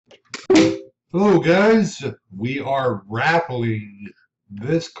Hello guys, we are raffling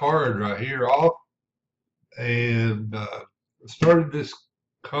this card right here off and started this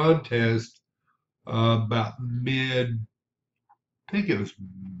contest about I think it was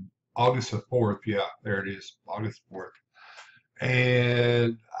August the 4th. Yeah, there it is, August 4th.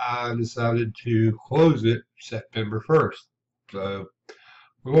 And I decided to close it September 1st. So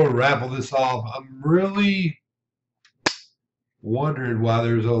we're going to raffle this off. I'm really wondering why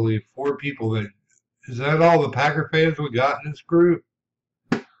there's only four people is that all the Packer fans we got in this group?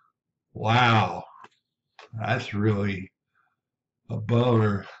 Wow, that's really a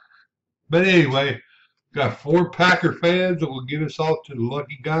bummer. But anyway, got four Packer fans that will get us off to the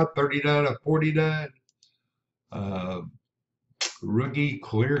lucky guy, 39 of 49. Uh, Rookie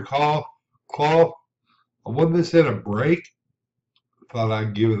clear cloth. I won this in a break. Thought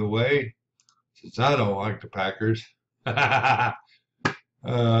I'd give it away since I don't like the Packers. Packers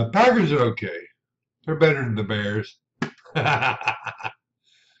are okay. They're better than the Bears. But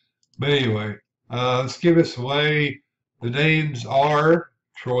anyway, let's give this away. The names are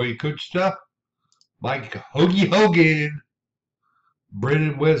Troy Kuchta, Mike Hoagie Hogan,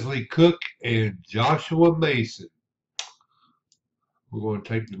 Brendan Wesley Cook, and Joshua Mason. We're going to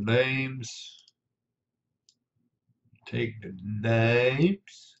take the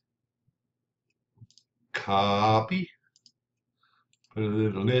names. Copy, put it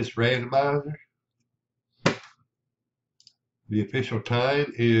in the list randomizer. The official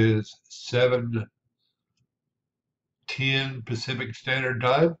time is 7:10 Pacific Standard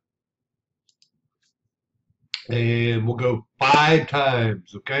Time. And we'll go 5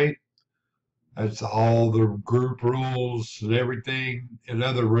 times, okay? That's all the group rules and everything in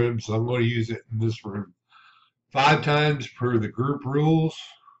other rooms, so I'm going to use it in this room. 5 times per the group rules.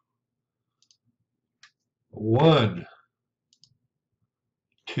 1,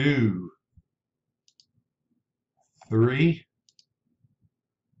 2, 3,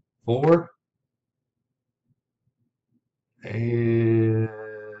 4, and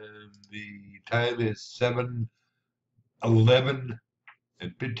the time is 7:11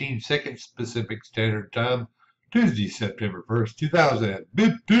 and 15 seconds Pacific Standard Time, Tuesday, September 1st,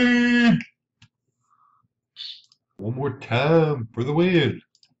 2015. One more time for the win.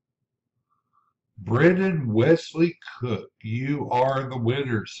 Brendan Wesley Cook, you are the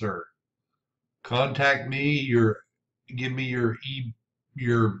winner, sir. Contact me. Give me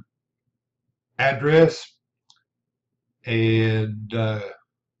your address, and I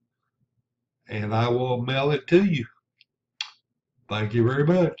will mail it to you. Thank you very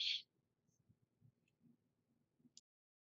much.